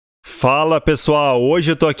Fala pessoal,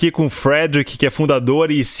 hoje eu tô aqui com o Frederic, que é fundador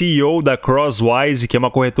e CEO da CROSSWISE, que é uma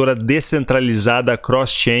corretora descentralizada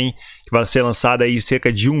cross-chain, que vai ser lançada aí em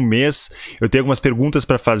cerca de um mês. Eu tenho algumas perguntas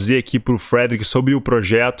para fazer aqui para o Frederic sobre o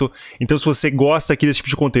projeto, então se você gosta aqui desse tipo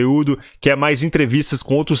de conteúdo, quer mais entrevistas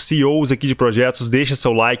com outros CEOs aqui de projetos, deixa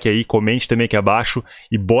seu like aí, comente também aqui abaixo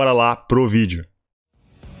e bora lá pro vídeo.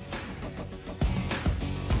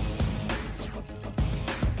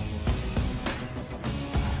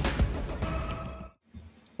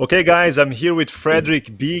 Okay guys, I'm here with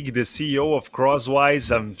Frederic Beeg, the CEO of CROSSWISE.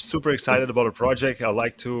 I'm super excited about the project. I'd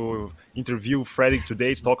like to interview Frederic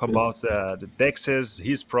today to talk about the DEXs,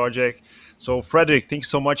 his project. So Frederic, thanks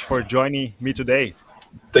so much for joining me today.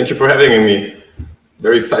 Thank you for having me.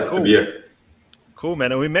 Very excited to be here. Cool,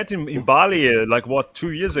 man. And we met in Bali like what, 2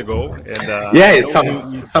 years ago? And yeah, it's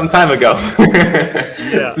some time ago.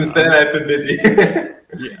 Yeah, Since then I've been busy.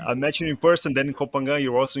 Yeah, I met you in person, then in Kopangan.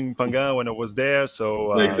 You were also in Pangan when I was there,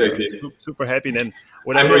 so exactly. Super happy. And then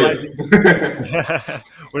when I realized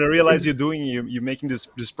you're making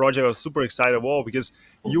this project, I was super excited. Well, because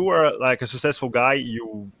you were like a successful guy.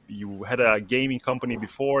 You had a gaming company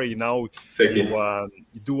before. You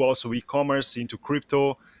do also e-commerce into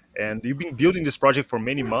crypto. And you've been building this project for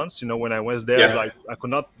many months. You know, when I was there, I could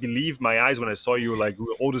not believe my eyes when I saw you, like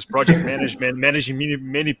all this project management, managing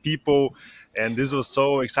many people. And this was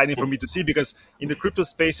so exciting for me to see, because in the crypto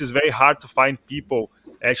space, it's very hard to find people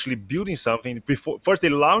actually building something before. First they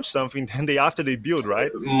launch something, then after they build,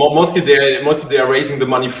 right? Mostly they are raising the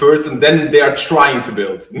money first, and then they are trying to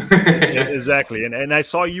build. Yeah, exactly. And I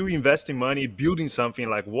saw you investing money, building something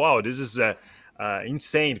like, wow, this is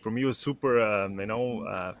insane. For me, it was super,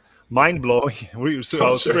 mind-blowing. I was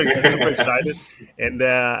super excited, and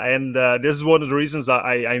this is one of the reasons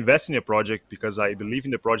I invest in your project, because I believe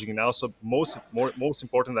in the project, and also most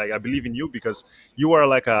important, like I believe in you, because you are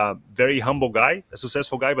like a very humble guy, a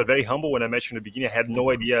successful guy, but very humble. When I met you in the beginning, I had no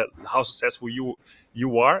idea how successful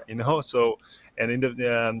you are, you know. So, and in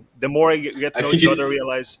the more I get to know each other, I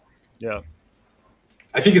realize, yeah.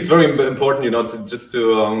 I think it's very important, you know, just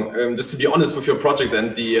to be honest with your project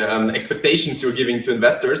and the expectations you're giving to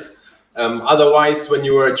investors. Otherwise, when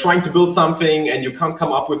you are trying to build something and you can't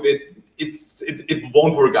come up with it, it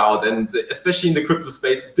won't work out. And especially in the crypto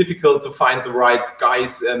space, it's difficult to find the right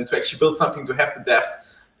guys to actually build something, to have the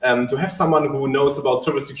devs, to have someone who knows about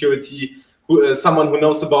server security, someone who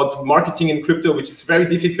knows about marketing in crypto, which is very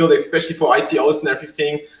difficult, especially for ICOs and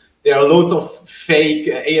everything. There are loads of fake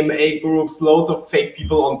AMA groups, loads of fake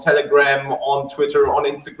people on Telegram, on Twitter, on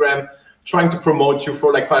Instagram, trying to promote you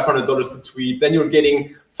for like $500 a tweet. Then you're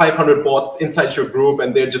getting 500 bots inside your group,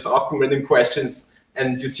 and they're just asking random questions.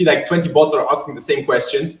 And you see like 20 bots are asking the same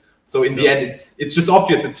questions. So in the end, it's just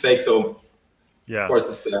obvious it's fake. So yeah, of course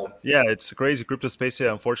it's yeah, it's a crazy crypto space.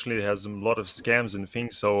 Yeah, unfortunately, it has a lot of scams and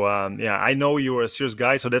things. So yeah, I know you are a serious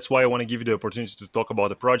guy, so that's why I want to give you the opportunity to talk about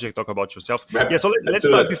the project, talk about yourself. Yeah, so let's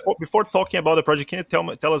start. Before talking about the project, can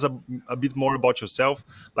you tell us a bit more about yourself,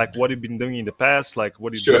 like what you've been doing in the past, like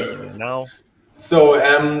what you're doing now? So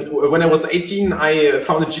when I was 18, I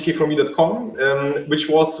founded gk4me.com, which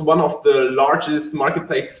was one of the largest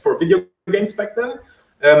marketplaces for video games back then.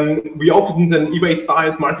 We opened an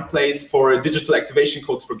eBay-styled marketplace for digital activation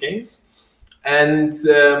codes for games. And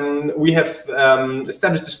we have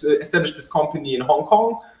established this company in Hong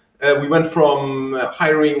Kong. We went from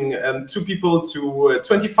hiring 2 people to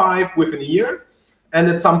 25 within a year. And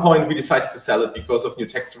at some point, we decided to sell it because of new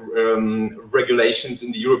tax regulations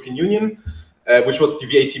in the European Union, which was the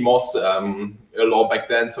VAT MOS law back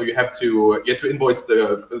then. So you have to invoice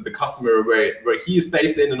the customer where he is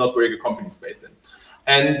based in, and not where your company is based in.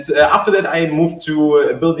 And after that, I moved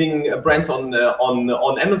to building brands on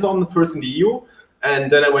Amazon, first in the EU,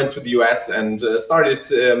 and then I went to the US and started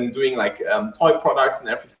doing like toy products and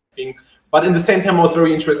everything. But in the same time, I was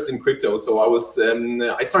very interested in crypto. So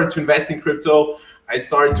I started to invest in crypto. I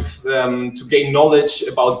started to gain knowledge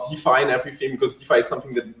about DeFi and everything, because DeFi is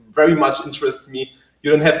something that very much interests me. You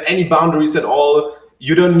don't have any boundaries at all.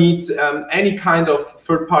 You don't need any kind of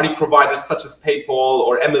third-party providers such as PayPal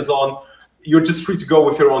or Amazon. You're just free to go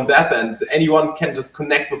with your own app, and anyone can just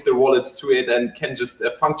connect with their wallet to it and can just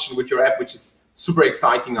function with your app, which is super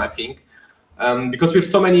exciting, I think. Because we have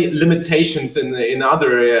so many limitations in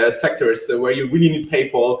other sectors where you really need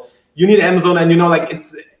PayPal, you need Amazon, and you know, like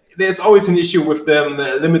there's always an issue with them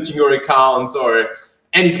limiting your accounts or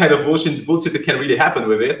any kind of bullshit that can really happen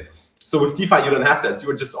with it. So with DeFi, you don't have that.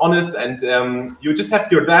 You're just honest, and you just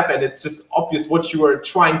have your app, and it's just obvious what you are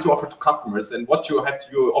trying to offer to customers and what you have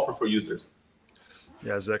to offer for users.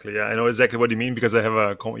 Yeah, exactly. Yeah, I know exactly what you mean because I have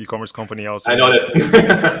a e-commerce company also. I know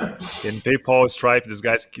that. In PayPal, Stripe, these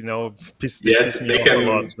guys, you know, Yes, piss me they off a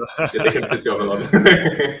lot. can. So. Yeah, they can piss you off a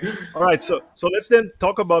lot. All right, so let's then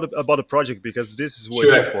talk about the project because this is what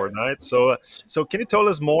we're here Sure. for, right? So can you tell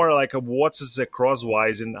us more like what is a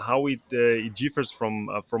CROSSWISE and how it differs from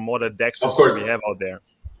other Of DEXs course. we have out there?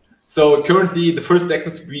 So currently, the first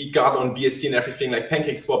DEXs we got on BSC and everything, like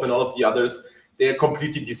PancakeSwap and all of the others, they're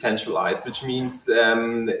completely decentralized, which means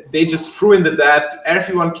they just threw in the DApp.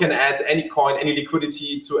 Everyone can add any coin, any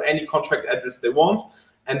liquidity to any contract address they want.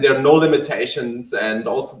 And there are no limitations. And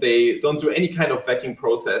also they don't do any kind of vetting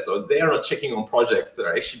process, or they are not checking on projects that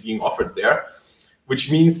are actually being offered there, which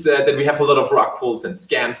means that we have a lot of rug pulls and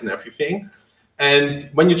scams and everything. And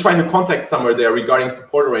when you try to contact somewhere there regarding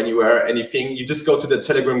support or anything, you just go to the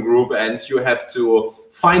Telegram group and you have to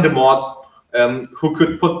find a mod who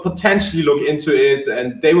could potentially look into it,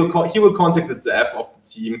 and he will contact the dev of the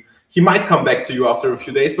team. He might come back to you after a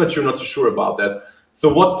few days, but you're not too sure about that.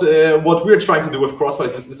 So what we're trying to do with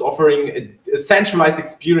CROSSWISE is offering a centralized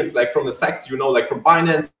experience, like from a SEX, you know, like from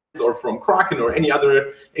Binance or from Kraken or any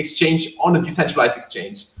other exchange on a decentralized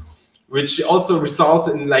exchange, which also results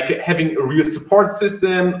in like having a real support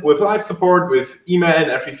system with live support, with email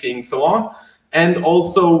and everything, so on. And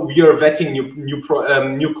also we are vetting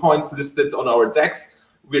new coins listed on our DEX.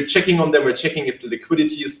 We're checking on them. We're checking if the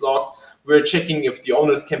liquidity is locked. We're checking if the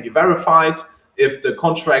owners can be verified, if the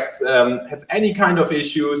contracts have any kind of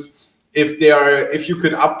issues, if you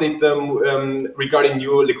could update them regarding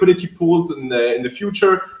new liquidity pools in the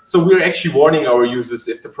future. So we're actually warning our users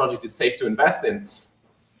if the project is safe to invest in.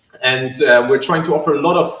 And we're trying to offer a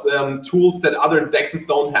lot of tools that other DEXs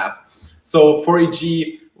don't have. So for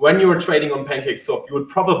e.g., when you're trading on PancakeSwap, you would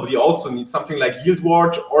probably also need something like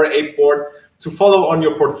YieldWatch or ApeBoard to follow on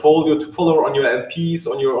your portfolio, to follow on your LPs,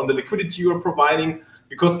 on the liquidity you're providing,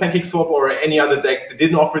 because PancakeSwap or any other DEX, they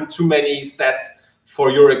didn't offer too many stats for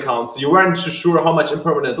your account. So you weren't too sure how much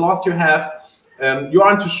impermanent loss you have. You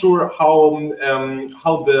aren't too sure how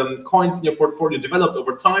the coins in your portfolio developed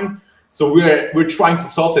over time. So we're trying to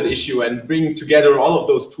solve that issue and bring together all of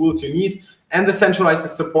those tools you need and the centralized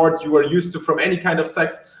support you are used to from any kind of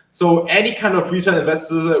SEX. So any kind of retail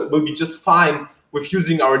investor will be just fine with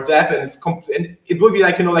using our DApp, and it will be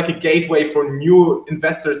like, you know, like a gateway for new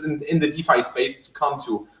investors in the DeFi space to come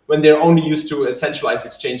to when they're only used to a centralized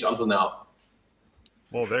exchange until now.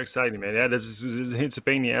 Well, very exciting, man. Yeah, it's a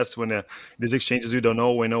pain in the ass when these exchanges you don't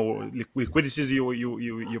know, liquidities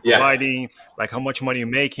you're providing, like how much money you're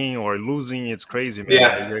making or losing. It's crazy, man.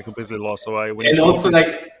 Yeah, you're completely lost. So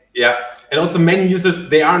and also many users,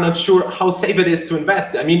 they are not sure how safe it is to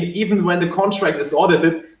invest. I mean, even when the contract is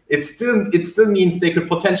audited, it still means they could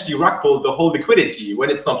potentially rug pull the whole liquidity when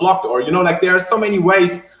it's not locked, or, you know, like there are so many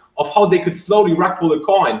ways of how they could slowly rug pull a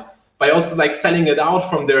coin by also like selling it out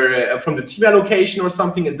from the team allocation or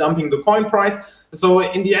something and dumping the coin price. So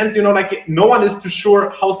in the end, you know, like no one is too sure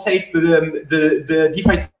how safe the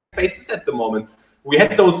DeFi space is at the moment. We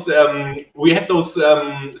had those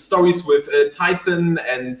stories with Titan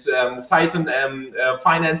and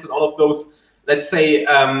Finance and all of those, let's say,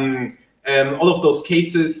 all of those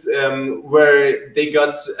cases where they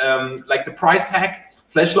got like the price hack,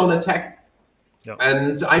 flash loan attack. Yeah.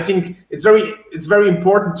 And I think it's very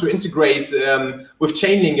important to integrate with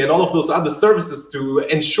Chainlink and all of those other services to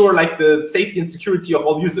ensure like the safety and security of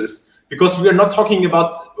all users, because we are not talking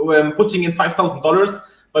about putting in $5,000,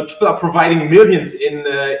 but people are providing millions in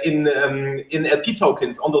LP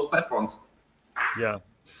tokens on those platforms. Yeah.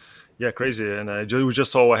 Yeah, crazy. And we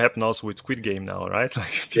just saw what happened also with Squid Game now, right?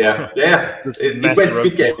 Like it went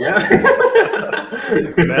Squid Game,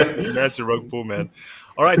 massive rug pull, man.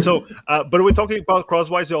 All right, so but we're talking about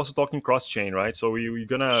CROSSWISE, you're also talking cross-chain, right? So you're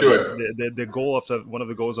gonna the goal of one of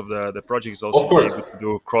the goals of the project is also to be able to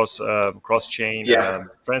do cross-chain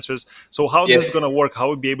transfers. So how this is gonna work? How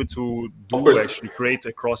we'll be able to actually create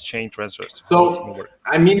a cross-chain transfers? So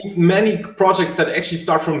I mean, many projects that actually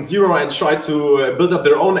start from zero and try to build up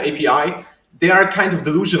their own API, they are kind of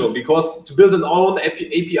delusional, because to build an own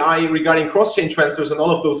API regarding cross-chain transfers and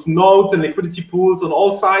all of those nodes and liquidity pools on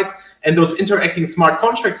all sides and those interacting smart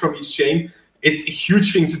contracts from each chain, it's a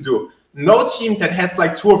huge thing to do. No team that has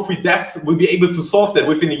like 2 or 3 devs will be able to solve that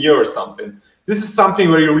within a year or something. This is something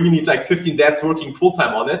where you really need like 15 devs working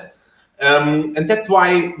full-time on it. And that's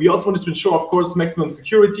why we also wanted to ensure, of course, maximum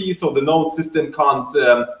security, so the node system can't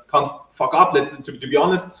fuck up, to be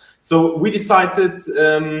honest. So we decided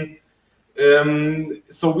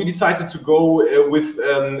to go with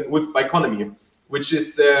Biconomy, which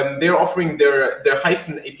is they're offering their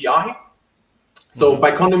Hyphen API, So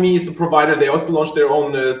Biconomy is a provider. They also launched their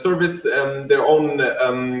own service, their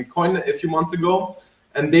own coin a few months ago.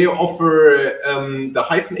 And they offer the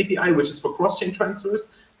Hyphen API, which is for cross-chain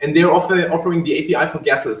transfers. And they're offering the API for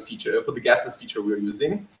gasless feature, for the gasless feature we're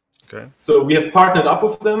using. Okay. So we have partnered up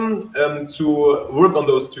with them to work on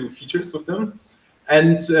those two features with them.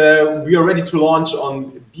 And we are ready to launch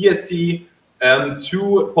on BSC,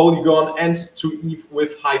 to Polygon, and to ETH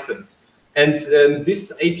with Hyphen. And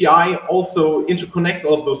this API also interconnects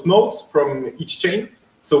all of those nodes from each chain.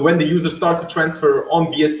 So when the user starts a transfer on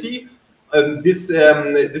BSC,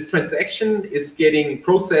 this transaction is getting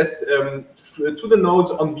processed to the node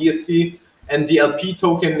on BSC, and the LP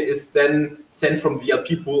token is then sent from the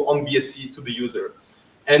LP pool on BSC to the user.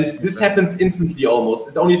 And this happens instantly almost.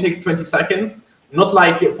 It only takes 20 seconds, not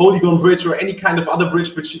like a Polygon bridge or any kind of other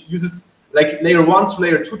bridge which uses like layer 1 to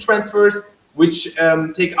layer 2 transfers, which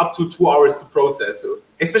take up to 2 hours to process. So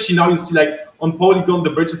especially now you see like on Polygon, the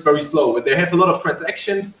bridge is very slow. They have a lot of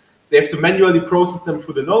transactions. They have to manually process them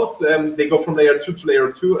through the nodes. They go from layer 2 to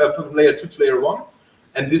layer 2, from layer 2 to layer 1.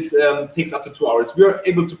 And this takes up to 2 hours. We are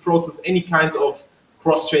able to process any kind of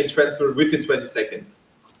cross-chain transfer within 20 seconds.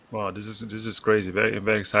 Wow, this is crazy. Very,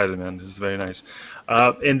 very excited, man. This is very nice.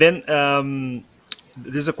 And then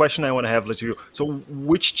this is a question I want to have to you. So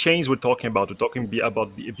which chains we're talking about? We're talking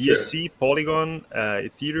about BSC, sure. Polygon,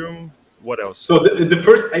 Ethereum. What else? So the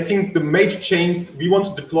first, I think the major chains we want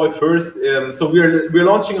to deploy first. So we're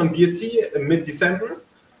launching on BSC mid-December,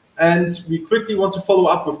 and we quickly want to follow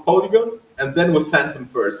up with Polygon and then with Phantom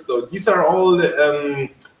first. So these are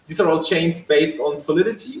all chains based on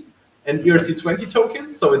Solidity and ERC20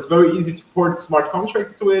 tokens. So it's very easy to port smart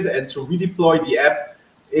contracts to it and to redeploy the app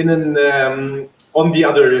in an on the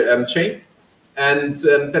other chain. And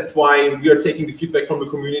that's why we are taking the feedback from the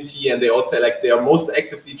community, and they all say like they are most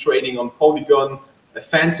actively trading on Polygon,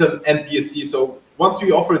 Phantom, and BSC. So once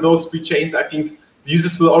we offer those 3 chains, I think the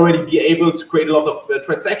users will already be able to create a lot of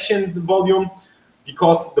transaction volume,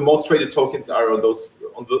 because the most traded tokens are on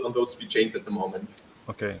those 3 chains at the moment.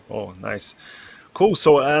 Okay. Oh, nice. Cool.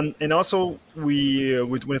 So and also when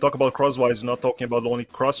we talk about CROSSWISE, we're not talking about only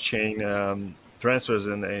cross-chain transfers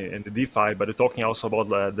and the DeFi, but we're talking also about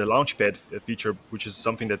the Launchpad feature, which is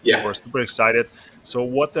something that people are super excited. So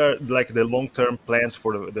what are like the long-term plans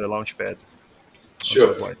for the Launchpad?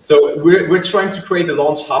 Sure. So we're trying to create a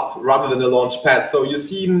launch hub rather than a launch pad. So you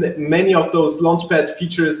see many of those Launchpad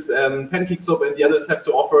features PancakeSwap and the others have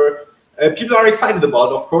to offer. People are excited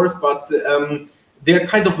about, of course, but they're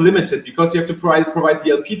kind of limited because you have to provide the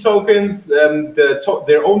LP tokens,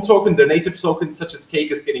 their own token, their native tokens, such as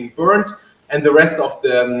Cake, is getting burned. And the rest of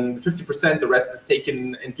the 50%, the rest is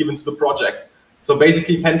taken and given to the project. So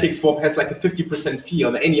basically, PancakeSwap has like a 50% fee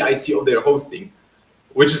on any ICO they're hosting,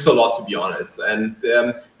 which is a lot, to be honest. And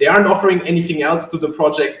they aren't offering anything else to the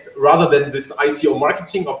projects rather than this ICO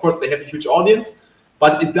marketing. Of course, they have a huge audience,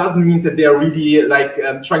 but it doesn't mean that they are really like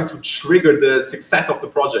trying to trigger the success of the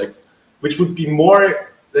project, which would be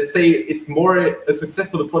more, let's say, it's more a success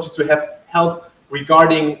for the project to have help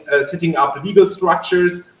regarding setting up legal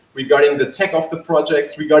structures, regarding the tech of the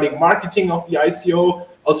projects, regarding marketing of the ICO,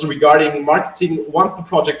 also regarding marketing once the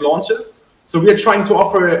project launches. So we are trying to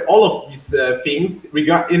offer all of these things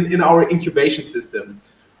in our incubation system,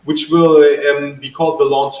 which will be called the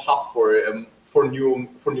Launch Hub for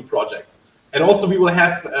new projects. And also we will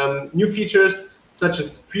have new features such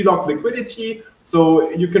as pre-locked liquidity.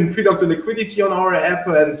 So you can pre-lock the liquidity on our app,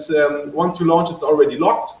 and once you launch, it's already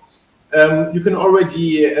locked. You can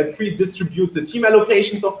already pre-distribute the team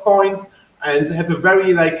allocations of coins and have a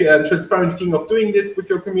very transparent thing of doing this with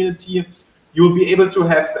your community. You will be able to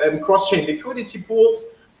have cross-chain liquidity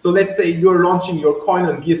pools. So let's say you're launching your coin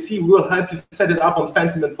on BSC, we will help you set it up on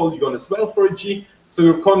Phantom and Polygon as well for a G. So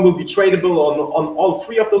your coin will be tradable on all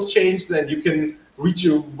 3 of those chains, and you can reach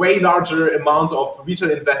a way larger amount of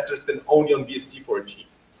retail investors than only on BSC for a G.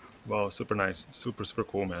 Wow, super nice, super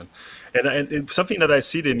cool, man. And something that I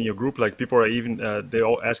see in your group, like people are even they're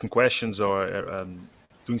all asking questions or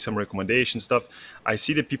doing some recommendation stuff. I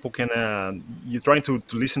see that people can you're trying to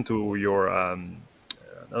listen to your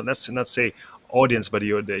let's not say audience, but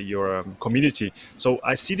your community. So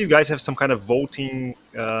I see that you guys have some kind of voting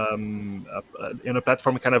in a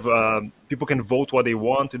platform. Kind of people can vote what they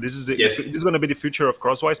want. This is going to be the future of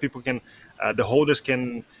CROSSWISE. People can the holders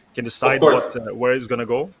can decide where it's going to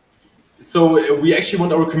go. So we actually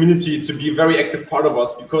want our community to be a very active part of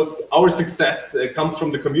us, because our success comes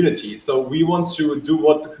from the community. So we want to do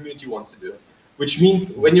what the community wants to do, which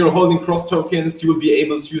means when you're holding cross tokens, you will be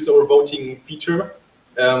able to use our voting feature,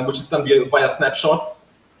 which is done via Snapshot.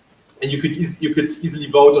 And you could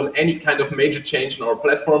easily vote on any kind of major change on our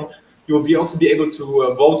platform. you will also be able to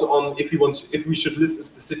vote on if we should list a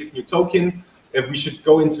specific new token, if we should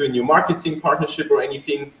go into a new marketing partnership or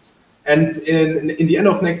anything. And in the end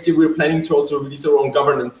of next year, we're planning to also release our own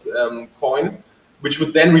governance coin, which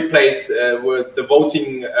would then replace with the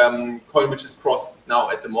voting coin, which is Cross now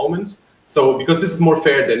at the moment. So because this is more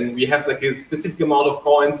fair, then we have like a specific amount of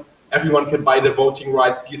coins. Everyone can buy the voting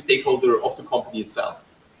rights, be a stakeholder of the company itself,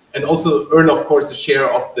 and also earn, of course, a share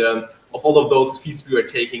of all of those fees we are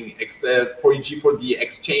taking, for e.g. for the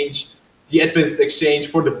exchange, the advanced exchange,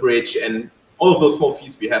 for the bridge, and all of those small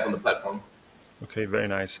fees we have on the platform. Okay, very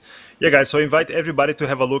nice. Yeah, guys, so I invite everybody to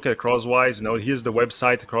have a look at CROSSWISE. Here's the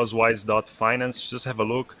website, crosswise.finance. Just have a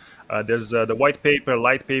look. There's the white paper,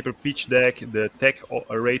 light paper, pitch deck, the tech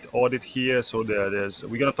rate audit here. So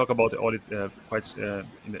we're going to talk about the audit quite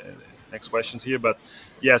in the next questions here. But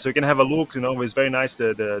yeah, so you can have a look. It's very nice.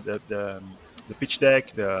 The pitch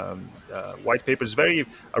deck, the white paper is I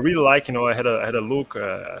really like. I had a look.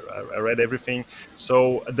 I read everything.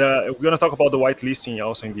 So we're gonna talk about the white listing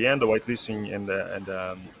also in the end. The white listing and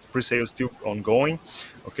pre-sale still ongoing.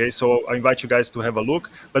 Okay, so I invite you guys to have a look.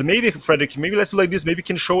 But maybe Frederic, let's do like this. Maybe you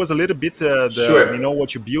can show us a little bit. Sure.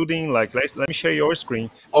 What you're building. Like let me share your screen.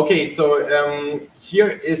 Okay, so here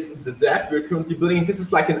is the deck we're currently building. This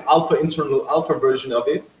is like an internal alpha version of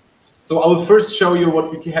it. So I will first show you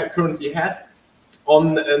what we currently have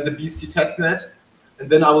on the BST testnet, and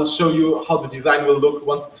then I will show you how the design will look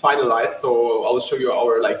once it's finalized. So I will show you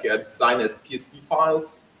our design as PSD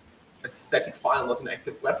files, a static file, not an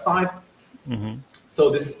active website. Mm-hmm. So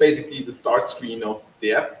this is basically the start screen of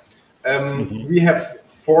the app. We have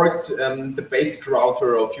forked the basic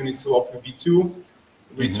router of Uniswap v2.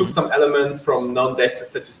 We took some elements from non-DEXs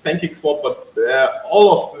such as PancakeSwap, but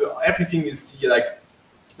everything you see, let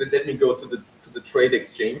me go to the trade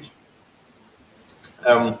exchange.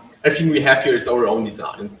 Everything we have here is our own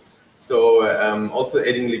design. So also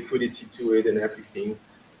adding liquidity to it and everything.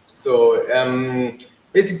 So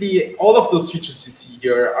basically, all of those features you see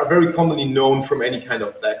here are very commonly known from any kind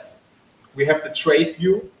of DEX. We have the trade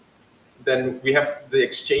view. Then we have the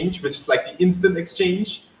exchange, which is like the instant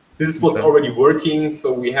exchange. This is what's already working.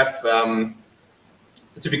 So we have the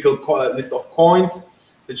typical list of coins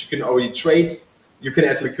that you can already trade. You can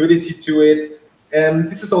add liquidity to it. And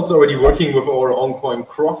this is also already working with our own coin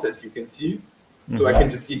Cross, as you can see. So I can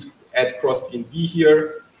just add Cross BNB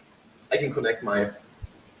here. I can connect my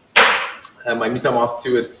MetaMask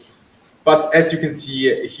to it. But as you can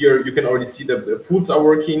see here, you can already see that the pools are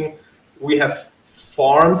working. We have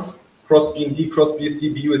farms, Cross BNB, Cross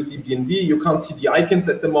BSD, BUSD, BNB. You can't see the icons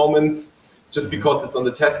at the moment just because it's on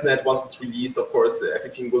the testnet. Once it's released, of course,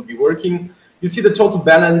 everything will be working. You see the total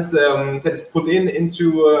balance that is put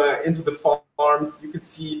into the farms. You can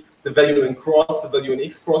see the value in Cross, the value in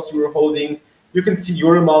X Cross you are holding. You can see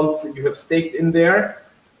your amount that you have staked in there.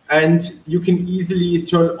 And you can easily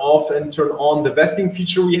turn off and turn on the vesting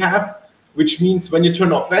feature we have, which means when you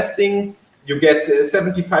turn off vesting, you get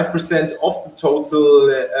 75% of the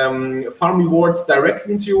total farm rewards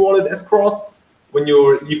directly into your wallet as Cross. When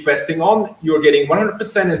you leave vesting on, you're getting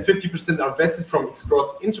 100% and 50% are vested from X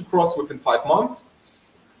Cross into Cross within 5 months.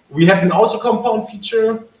 We have an auto compound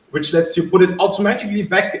feature, which lets you put it automatically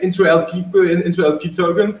back into LP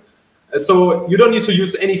tokens. So you don't need to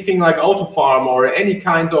use anything like auto farm or any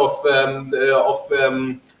kind of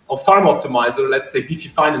farm optimizer, let's say Beefy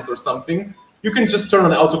Finance or something. You can just turn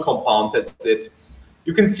on auto compound. That's it.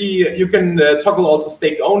 You can see, you can toggle also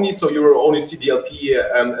staked only, so you will only see the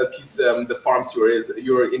LPs, the farms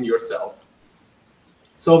you're in yourself.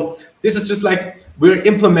 So this is just like we're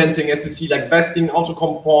implementing, as you see, like vesting, auto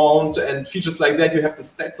compound, and features like that. You have the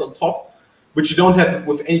stats on top, which you don't have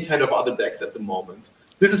with any kind of other DEX at the moment.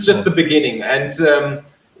 This is just the beginning, and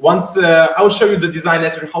once I will show you the design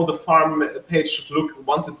letter, how the farm page should look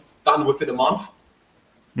once it's done within a month,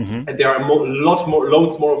 and there are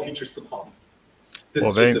loads more features to come.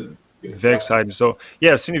 This very exciting. So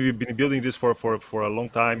yeah, I've seen you've been building this for a long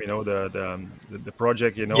time. The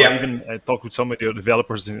project. Even I talked with some of your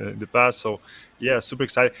developers in the past. So yeah, super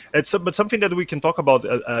excited. But something that we can talk about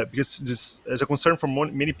because this is a concern for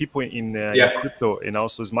many people in crypto, and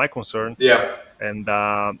also is my concern. Yeah. And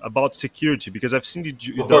about security, because I've seen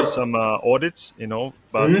you've done some audits.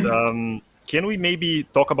 But can we maybe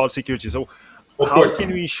talk about security? So how can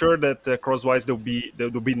we ensure that CROSSWISE there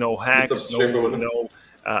will be no hacks,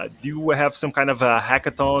 do you have some kind of a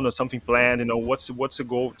hackathon or something planned? What's the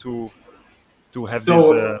goal to have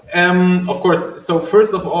this? Of course. So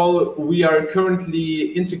first of all, we are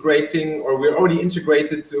currently integrating, or we're already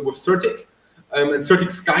integrated with Certic, and Certic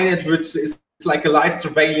Skynet, which is like a live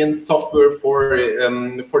surveillance software for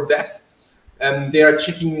devs. They are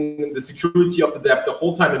checking the security of the debt the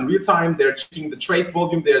whole time in real time. They're checking the trade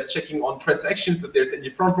volume. They're checking on transactions if there's any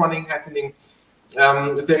front running happening.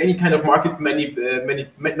 If there are any kind of market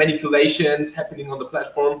manipulations happening on the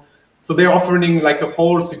platform. So they're offering like a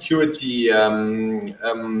whole security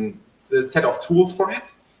set of tools for it.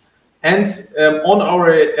 And on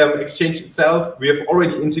our exchange itself, we have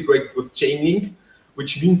already integrated with Chainlink,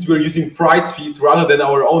 which means we're using price feeds rather than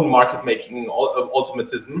our own market making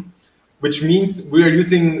automatism, which means we're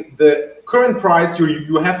using the current price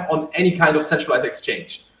you have on any kind of centralized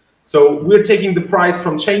exchange. So we're taking the price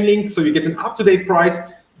from Chainlink, so you get an up-to-date price.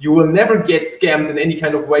 You will never get scammed in any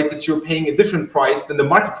kind of way that you're paying a different price than the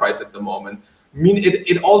market price at the moment. I mean,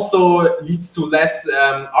 it also leads to less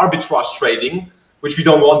arbitrage trading, which we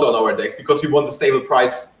don't want on our DEX because we want a stable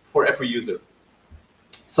price for every user.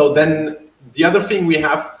 So then the other thing we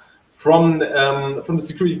have from the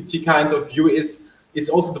security kind of view is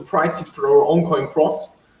also the price feed for our own coin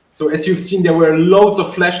Cross. So as you've seen, there were loads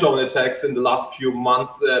of flash loan attacks in the last few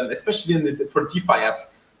months, especially for DeFi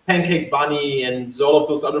apps, Pancake Bunny and all of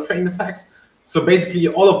those other famous hacks. So basically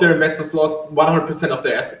all of their investors lost 100% of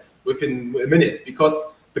their assets within a minute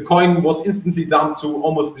because the coin was instantly dumped to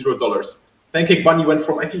almost $0. Pancake Bunny went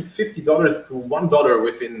from, I think, $50 to $1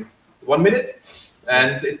 within 1 minute.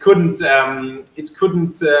 And it couldn't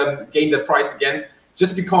gain the price again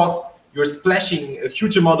just because you're splashing a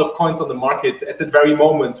huge amount of coins on the market at the very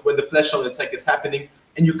moment when the flash loan attack is happening,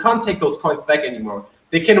 and you can't take those coins back anymore.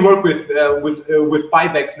 They can work with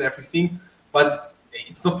buybacks and everything, but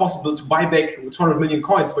it's not possible to buy back 200 million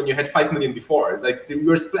coins when you had 5 million before. Like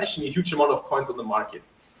you're splashing a huge amount of coins on the market.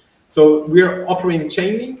 So we're offering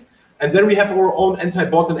Chainlink, and then we have our own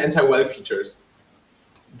anti-bot and anti-whale features.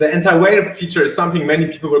 The anti-whale feature is something many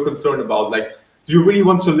people were concerned about. Like, do you really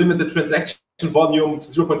want to limit the transaction volume to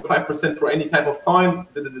 0.5% for any type of coin?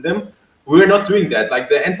 We're not doing that. Like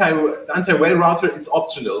the anti-whale router, it's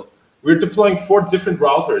optional. We're deploying 4 different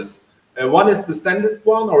routers. One is the standard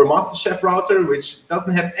one, or MasterChef router, which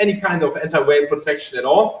doesn't have any kind of anti-whale protection at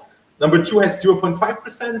all. Number 2 has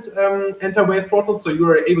 0.5% anti-whale throttle, so you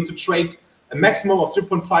are able to trade a maximum of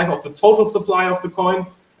 0.5 of the total supply of the coin.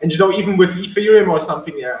 And you know, even with Ethereum or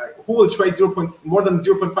something, who will trade more than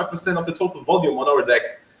 0.5% of the total volume on our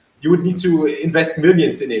DEX? You would need to invest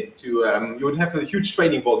millions in it. You would have a huge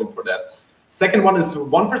trading volume for that. Second one is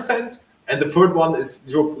 1%, and the third one is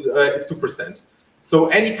 2%. So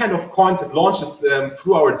any kind of coin that launches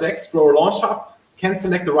through our DEX, through our launch hub, can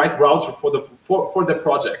select the right router for the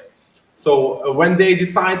project. So when they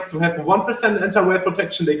decide to have 1% anti-whale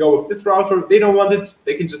protection, they go with this router. They don't want it,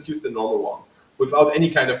 they can just use the normal one without any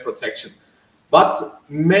kind of protection. But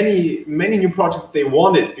many new projects, they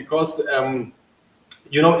want it because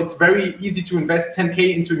you know, it's very easy to invest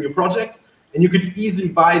 10K into a new project, and you could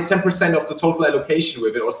easily buy 10% of the total allocation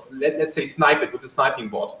with it, or let's say snipe it with a sniping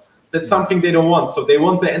bot. That's something they don't want. So they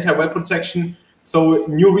want the anti-whale protection. So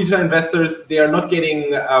new retail investors, they are not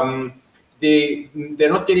getting they're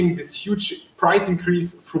not getting this huge price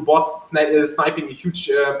increase through bots sniping a huge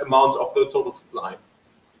amount of the total supply.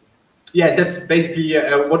 Yeah, that's basically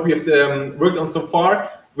what we have worked on so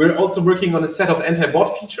far. We're also working on a set of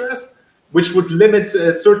anti-bot features, which would limit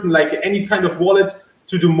certain, like any kind of wallet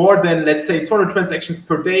to do more than, let's say, 200 transactions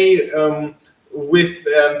per day with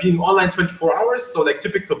being online 24 hours. So like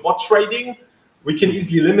typical bot trading, we can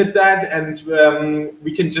easily limit that, and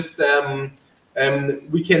we can just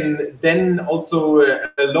we can then also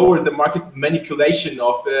lower the market manipulation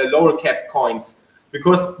of lower cap coins,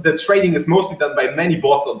 because the trading is mostly done by many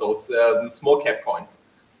bots on those small cap coins.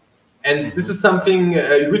 And this is something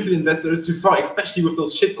retail investors, you saw, especially with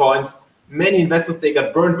those shit coins, many investors, they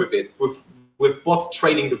got burned with it, with bots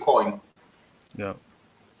trading the coin. Yeah,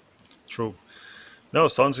 true. No,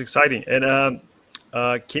 sounds exciting. And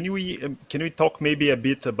can we talk maybe a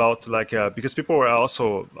bit about, like, because people were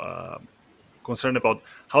also concerned about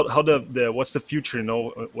how what's the future, you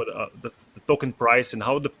know, what the token price, and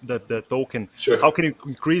how the token, sure, how can you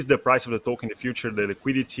increase the price of the token in the future, the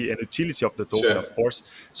liquidity and utility of the token, sure, of course.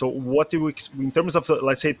 So what do we, in terms of,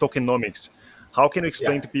 let's say, tokenomics, how can you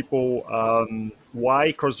explain to people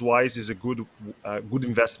why CROSSWISE is a good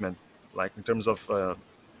investment, like in terms of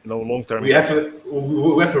you know, long term? We have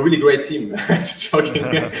a really great team. Just joking.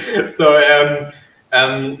 So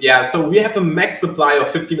yeah, so we have a max supply of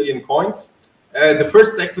 50 million coins. The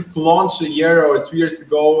first DEXs to launch a year or 2 years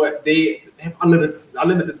ago, they have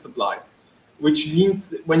unlimited supply, which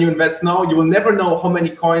means when you invest now, you will never know how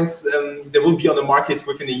many coins there will be on the market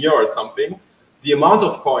within a year or something. The amount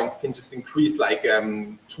of coins can just increase like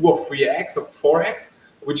 2 or 3x or 4x,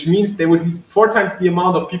 which means they would need 4 times the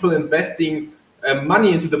amount of people investing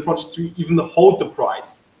money into the project to even hold the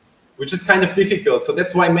price, which is kind of difficult. So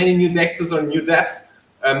that's why many new DEXs or new dApps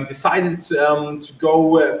decided to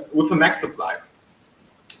go with a max supply.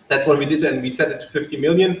 That's what we did, and we set it to 50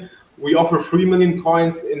 million. We offer 3 million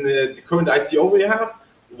coins in the current ICO we have.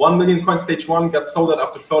 1 million coins stage 1 got sold out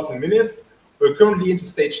after 13 minutes. We're currently into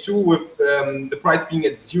stage 2 with the price being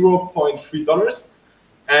at $0.3.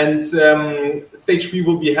 And stage 3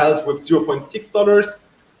 will be held with $0.6.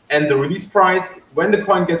 And the release price, when the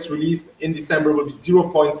coin gets released in December, will be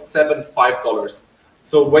 $0.75.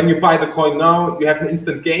 So when you buy the coin now, you have an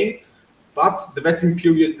instant gain. But the vesting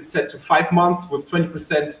period is set to 5 months, with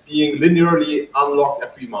 20% being linearly unlocked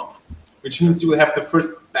every month, which means you will have the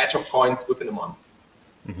first batch of coins within a month.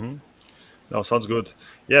 Mm-hmm. No, sounds good.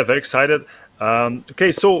 Yeah, very excited.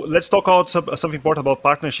 Okay, so let's talk about something important about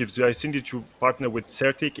partnerships. I think that you partner with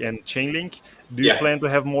Certic and Chainlink. Do you plan to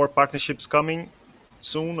have more partnerships coming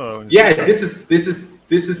soon? Or yeah, this is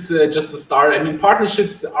just the start. I mean,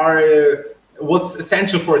 partnerships are what's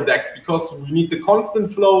essential for a DEX, because we need the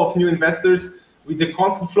constant flow of new investors, we need the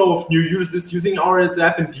constant flow of new users using our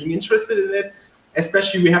app and being interested in it.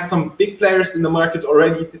 Especially, we have some big players in the market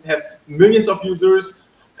already that have millions of users.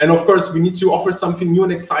 And of course, we need to offer something new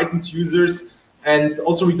and exciting to users. And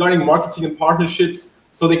also regarding marketing and partnerships,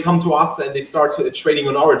 so they come to us and they start trading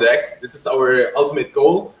on our DEX. This is our ultimate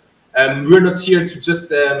goal. We're not here to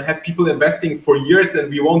just have people investing for years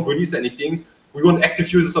and we won't release anything. We want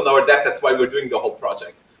active users on our DEX. That's why we're doing the whole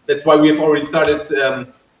project. That's why we have already started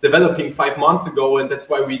developing 5 months ago, and that's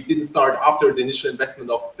why we didn't start after the initial investment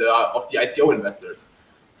of the ICO investors.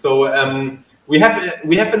 So we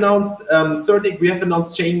have announced Certic, we have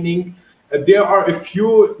announced Chainlink. There are a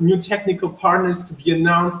few new technical partners to be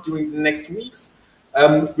announced during the next weeks.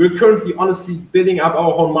 We're currently honestly building up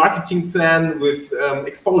our whole marketing plan with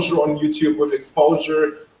exposure on YouTube, with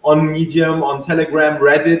exposure on Medium, on Telegram,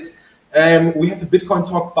 Reddit. We have a Bitcoin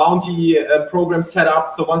Talk bounty program set up.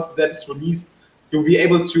 So once that is released, you'll be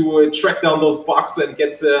able to track down those bucks and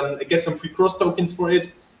get some free cross tokens for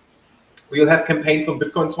it. We'll have campaigns on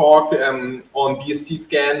Bitcoin Talk, on BSC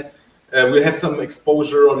Scan. We'll have some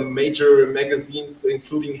exposure on major magazines,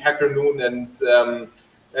 including Hacker Noon and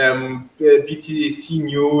BTC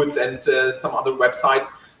News and some other websites.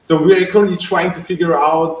 So we're currently trying to figure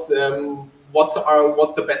out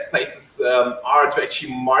what the best places are to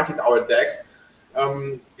actually market our DEX.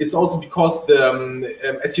 It's also because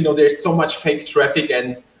as you know, there's so much fake traffic,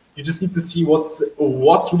 and you just need to see what's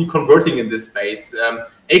really converting in this space.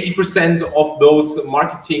 80% of those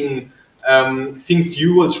marketing things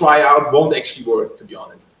you will try out won't actually work, to be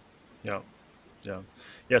honest.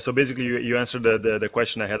 Yeah. So basically, you answered the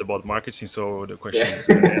question I had about marketing. So the question is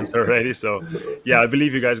answered already. So yeah, I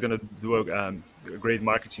believe you guys are gonna do a great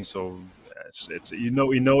marketing. So it's you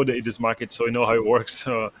know that it is market, so you know how it works.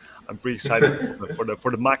 So I'm pretty excited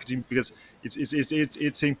for the marketing, because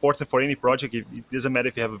it's important for any project. It doesn't matter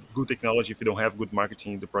if you have a good technology. If you don't have good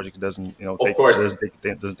marketing, the project doesn't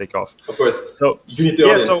doesn't take off. Of course. So you need the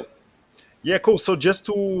audience. Yeah, cool. So just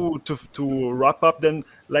to wrap up, then,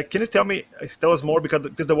 like, can you tell us more, because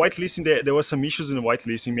the whitelisting, there were some issues in the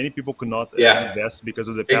whitelisting. Many people could not invest because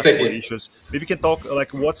of the passport issues. Maybe you can talk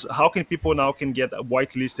like how can people now get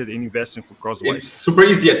whitelisted and invest in CrossWISE? It's super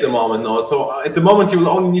easy at the moment now. So at the moment, you will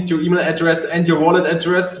only need your email address and your wallet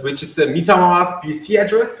address, which is a MetaMask BSC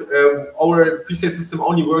address. Our presale system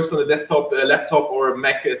only works on a desktop, laptop, or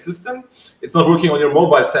Mac system. It's not working on your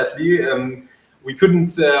mobile, sadly. We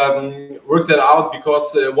couldn't work that out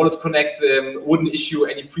because Wallet Connect wouldn't issue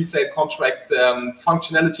any pre-sale contract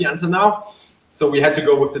functionality until now. So we had to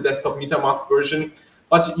go with the desktop MetaMask version.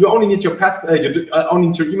 But you only need your only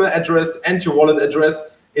need your email address and your wallet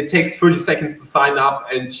address. It takes 30 seconds to sign up,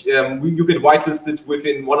 and you get whitelisted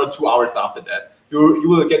within 1 or 2 hours after that. You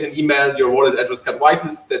will get an email, your wallet address got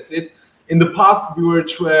whitelisted, that's it. In the past, we were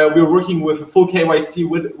working with a full KYC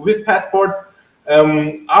with Passport.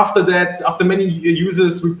 After that, after many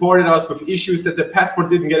users reported us with issues that their passport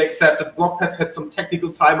didn't get accepted, BlockPass had some technical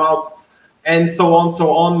timeouts, and so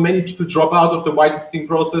on. Many people drop out of the whitelisting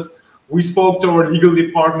process. We spoke to our legal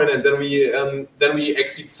department, and then we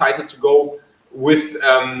actually decided to go with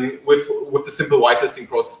the simple whitelisting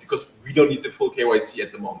process, because we don't need the full KYC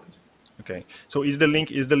at the moment. Okay, so is the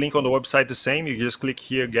link on the website the same? You just click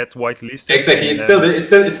here, get whitelisted. Exactly, it's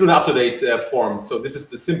still an up-to-date form. So this is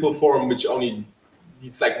the simple form, which only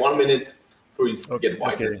needs like 1 minute for you to get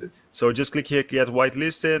whitelisted. Okay. So just click here, get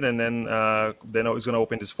whitelisted, and then it's going to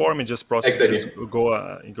open this form and just process. Just go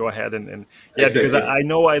ahead and yeah, because I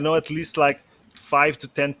know at least like 5 to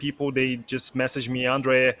 10 people. They just message me,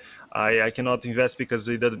 Andre, I cannot invest because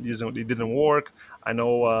it didn't work. I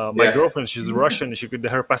know my girlfriend, she's Russian.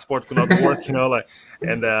 Her passport could not work, you know, like,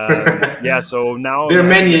 and yeah. So now there are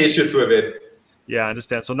many issues with it. Yeah, I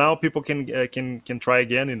understand. So now people can try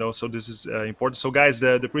again, you know. So this is important. So guys,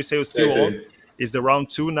 the pre-sale is still on. It's the round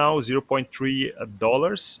 2 now,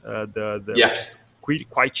 $0.3. Which is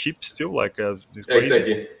quite cheap still. Like it's crazy.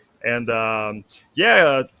 Exactly. And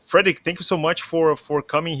yeah, Frederic, thank you so much for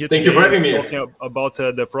coming here. Thank you for having me. Talking about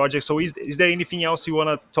the project. So is there anything else you want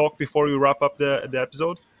to talk before we wrap up the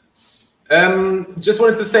episode? Just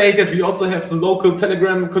wanted to say that we also have local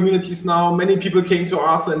Telegram communities now. Many people came to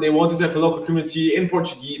us and they wanted to have a local community in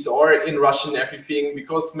Portuguese or in Russian, everything,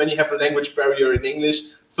 because many have a language barrier in English.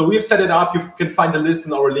 So we've set it up. You can find the list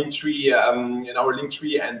in our link tree,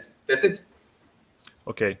 and that's it.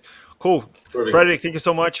 Okay, cool. Perfect. Frederic, thank you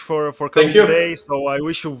so much for coming today. So I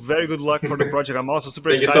wish you very good luck for the project. I'm also super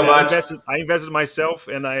excited. Thank you so much. I invested myself,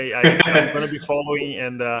 and I'm going to be following.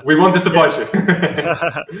 And we won't disappoint you.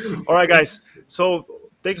 All right, guys. So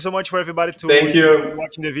thank you so much for everybody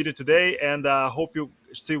watching the video today, and hope you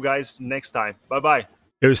see you guys next time. Bye bye.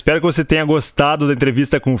 Eu espero que você tenha gostado da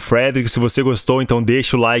entrevista com o Frederic. Se você gostou, então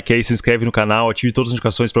deixa o like aí, se inscreve no canal, ative todas as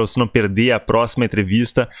notificações para você não perder a próxima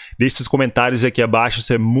entrevista. Deixe seus comentários aqui abaixo,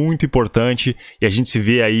 isso é muito importante. E a gente se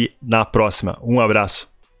vê aí na próxima. Um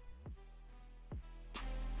abraço.